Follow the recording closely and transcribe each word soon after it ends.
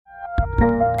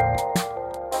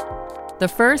The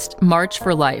first March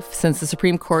for Life since the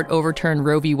Supreme Court overturned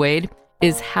Roe v. Wade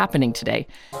is happening today,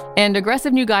 and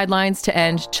aggressive new guidelines to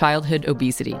end childhood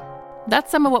obesity.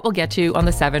 That's some of what we'll get to on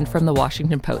The 7 from The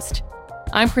Washington Post.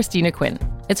 I'm Christina Quinn.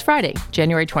 It's Friday,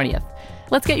 January 20th.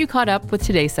 Let's get you caught up with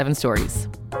today's 7 stories.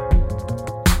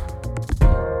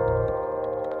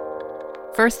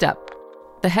 First up,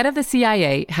 the head of the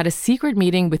CIA had a secret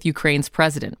meeting with Ukraine's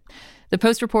president. The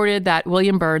Post reported that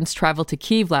William Burns traveled to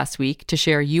Kyiv last week to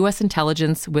share U.S.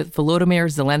 intelligence with Volodymyr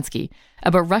Zelensky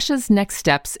about Russia's next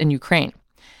steps in Ukraine.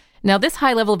 Now, this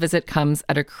high-level visit comes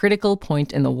at a critical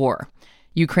point in the war.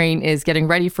 Ukraine is getting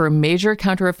ready for a major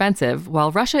counteroffensive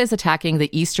while Russia is attacking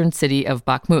the eastern city of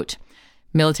Bakhmut.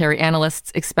 Military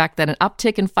analysts expect that an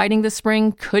uptick in fighting this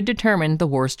spring could determine the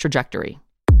war's trajectory.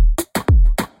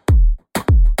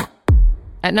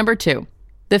 At number 2,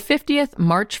 the 50th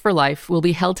March for Life will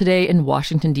be held today in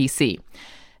Washington, D.C.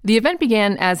 The event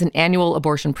began as an annual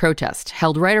abortion protest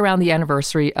held right around the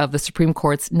anniversary of the Supreme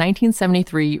Court's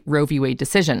 1973 Roe v. Wade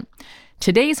decision.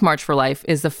 Today's March for Life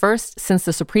is the first since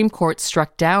the Supreme Court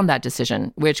struck down that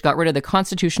decision, which got rid of the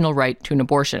constitutional right to an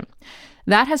abortion.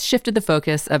 That has shifted the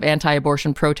focus of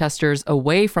anti-abortion protesters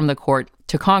away from the court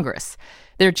to Congress.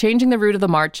 They're changing the route of the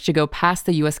march to go past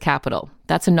the U.S. Capitol.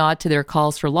 That's a nod to their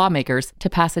calls for lawmakers to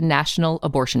pass a national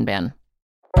abortion ban.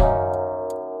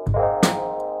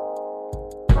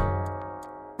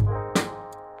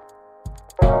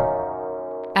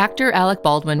 Actor Alec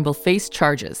Baldwin will face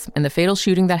charges in the fatal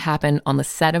shooting that happened on the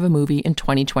set of a movie in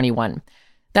 2021.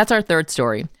 That's our third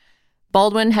story.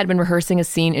 Baldwin had been rehearsing a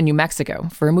scene in New Mexico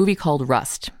for a movie called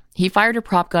Rust. He fired a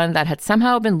prop gun that had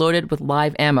somehow been loaded with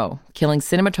live ammo, killing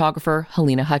cinematographer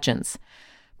Halyna Hutchins.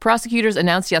 Prosecutors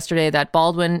announced yesterday that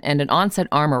Baldwin and an on-set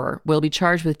armorer will be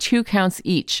charged with 2 counts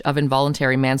each of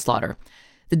involuntary manslaughter.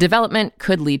 The development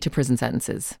could lead to prison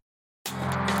sentences.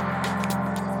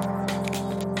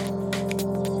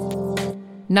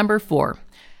 Number 4.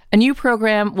 A new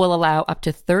program will allow up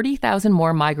to 30,000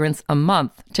 more migrants a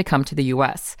month to come to the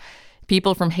U.S.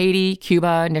 People from Haiti,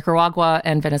 Cuba, Nicaragua,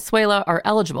 and Venezuela are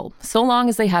eligible, so long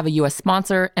as they have a U.S.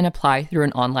 sponsor and apply through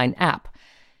an online app.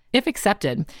 If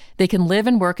accepted, they can live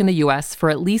and work in the U.S. for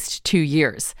at least 2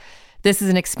 years. This is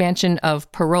an expansion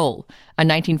of Parole, a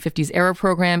 1950s-era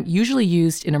program usually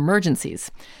used in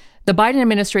emergencies. The Biden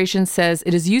administration says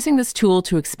it is using this tool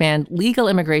to expand legal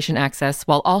immigration access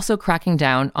while also cracking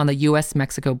down on the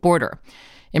U.S.-Mexico border.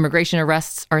 Immigration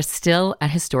arrests are still at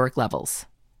historic levels.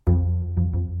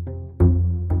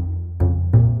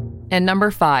 And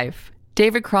number 5,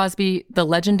 David Crosby, the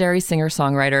legendary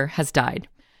singer-songwriter, has died.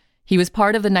 He was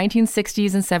part of the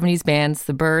 1960s and 70s bands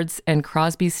The Byrds and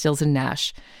Crosby, Stills and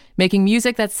Nash, making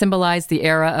music that symbolized the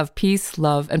era of peace,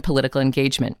 love, and political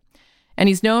engagement. And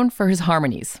he's known for his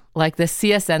harmonies, like this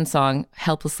CSN song,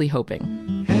 Helplessly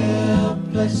Hoping.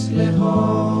 Helplessly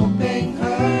hoping,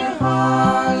 her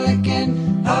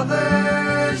harlequin,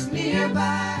 others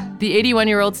nearby. The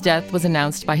 81-year-old's death was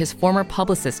announced by his former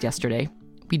publicist yesterday.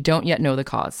 We don't yet know the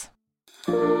cause.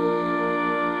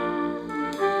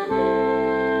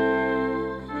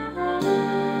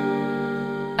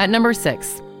 At number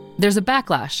 6, there's a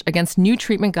backlash against new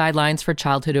treatment guidelines for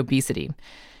childhood obesity.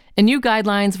 In new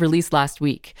guidelines released last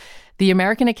week, the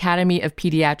American Academy of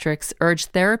Pediatrics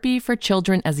urged therapy for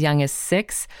children as young as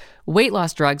 6, weight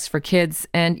loss drugs for kids,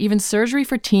 and even surgery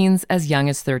for teens as young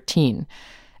as 13.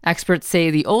 Experts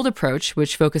say the old approach,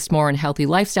 which focused more on healthy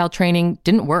lifestyle training,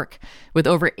 didn't work, with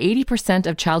over 80%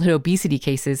 of childhood obesity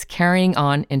cases carrying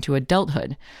on into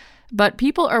adulthood. But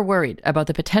people are worried about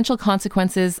the potential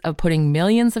consequences of putting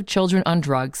millions of children on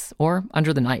drugs or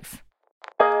under the knife.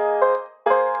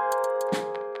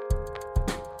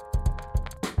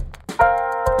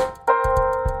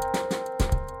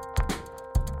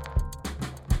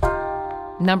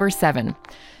 Number 7.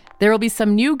 There will be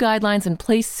some new guidelines in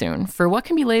place soon for what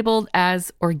can be labeled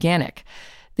as organic.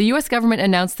 The U.S. government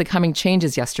announced the coming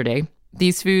changes yesterday.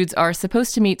 These foods are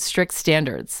supposed to meet strict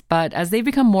standards, but as they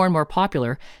become more and more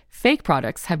popular, fake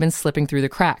products have been slipping through the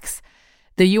cracks.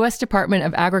 The U.S. Department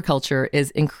of Agriculture is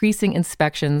increasing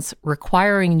inspections,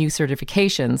 requiring new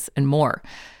certifications, and more.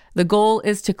 The goal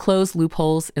is to close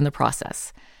loopholes in the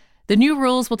process. The new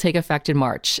rules will take effect in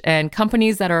March, and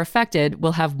companies that are affected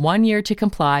will have 1 year to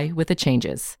comply with the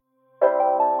changes.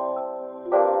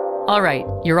 All right,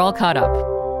 you're all caught up.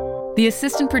 The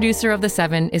assistant producer of The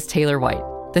 7 is Taylor White.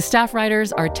 The staff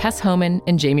writers are Tess Homan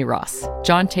and Jamie Ross.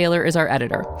 John Taylor is our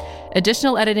editor.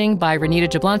 Additional editing by Renita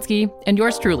Jablonski and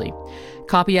yours truly.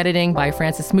 Copy editing by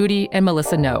Francis Moody and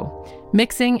Melissa No.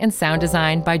 Mixing and sound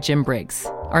design by Jim Briggs.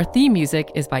 Our theme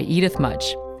music is by Edith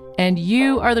Mudge. And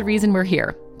you are the reason we're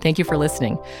here. Thank you for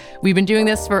listening. We've been doing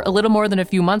this for a little more than a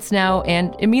few months now,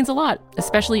 and it means a lot,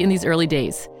 especially in these early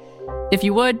days. If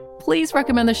you would, please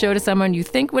recommend the show to someone you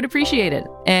think would appreciate it.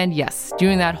 And yes,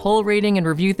 doing that whole rating and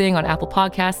review thing on Apple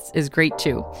Podcasts is great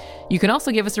too. You can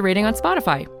also give us a rating on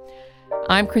Spotify.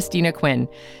 I'm Christina Quinn.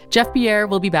 Jeff Pierre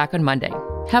will be back on Monday.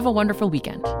 Have a wonderful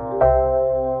weekend.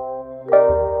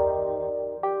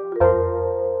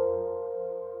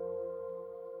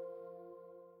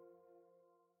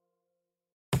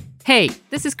 Hey,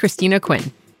 this is Christina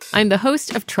Quinn. I'm the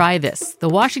host of Try This, the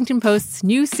Washington Post's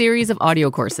new series of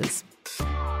audio courses.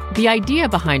 The idea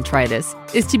behind Try This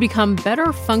is to become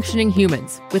better functioning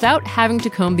humans without having to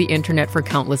comb the internet for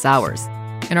countless hours.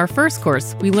 In our first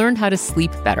course, we learned how to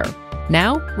sleep better.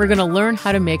 Now, we're going to learn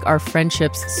how to make our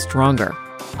friendships stronger.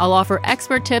 I'll offer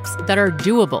expert tips that are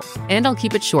doable, and I'll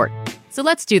keep it short. So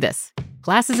let's do this.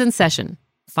 Class is in session.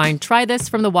 Find Try This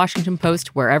from the Washington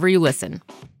Post wherever you listen.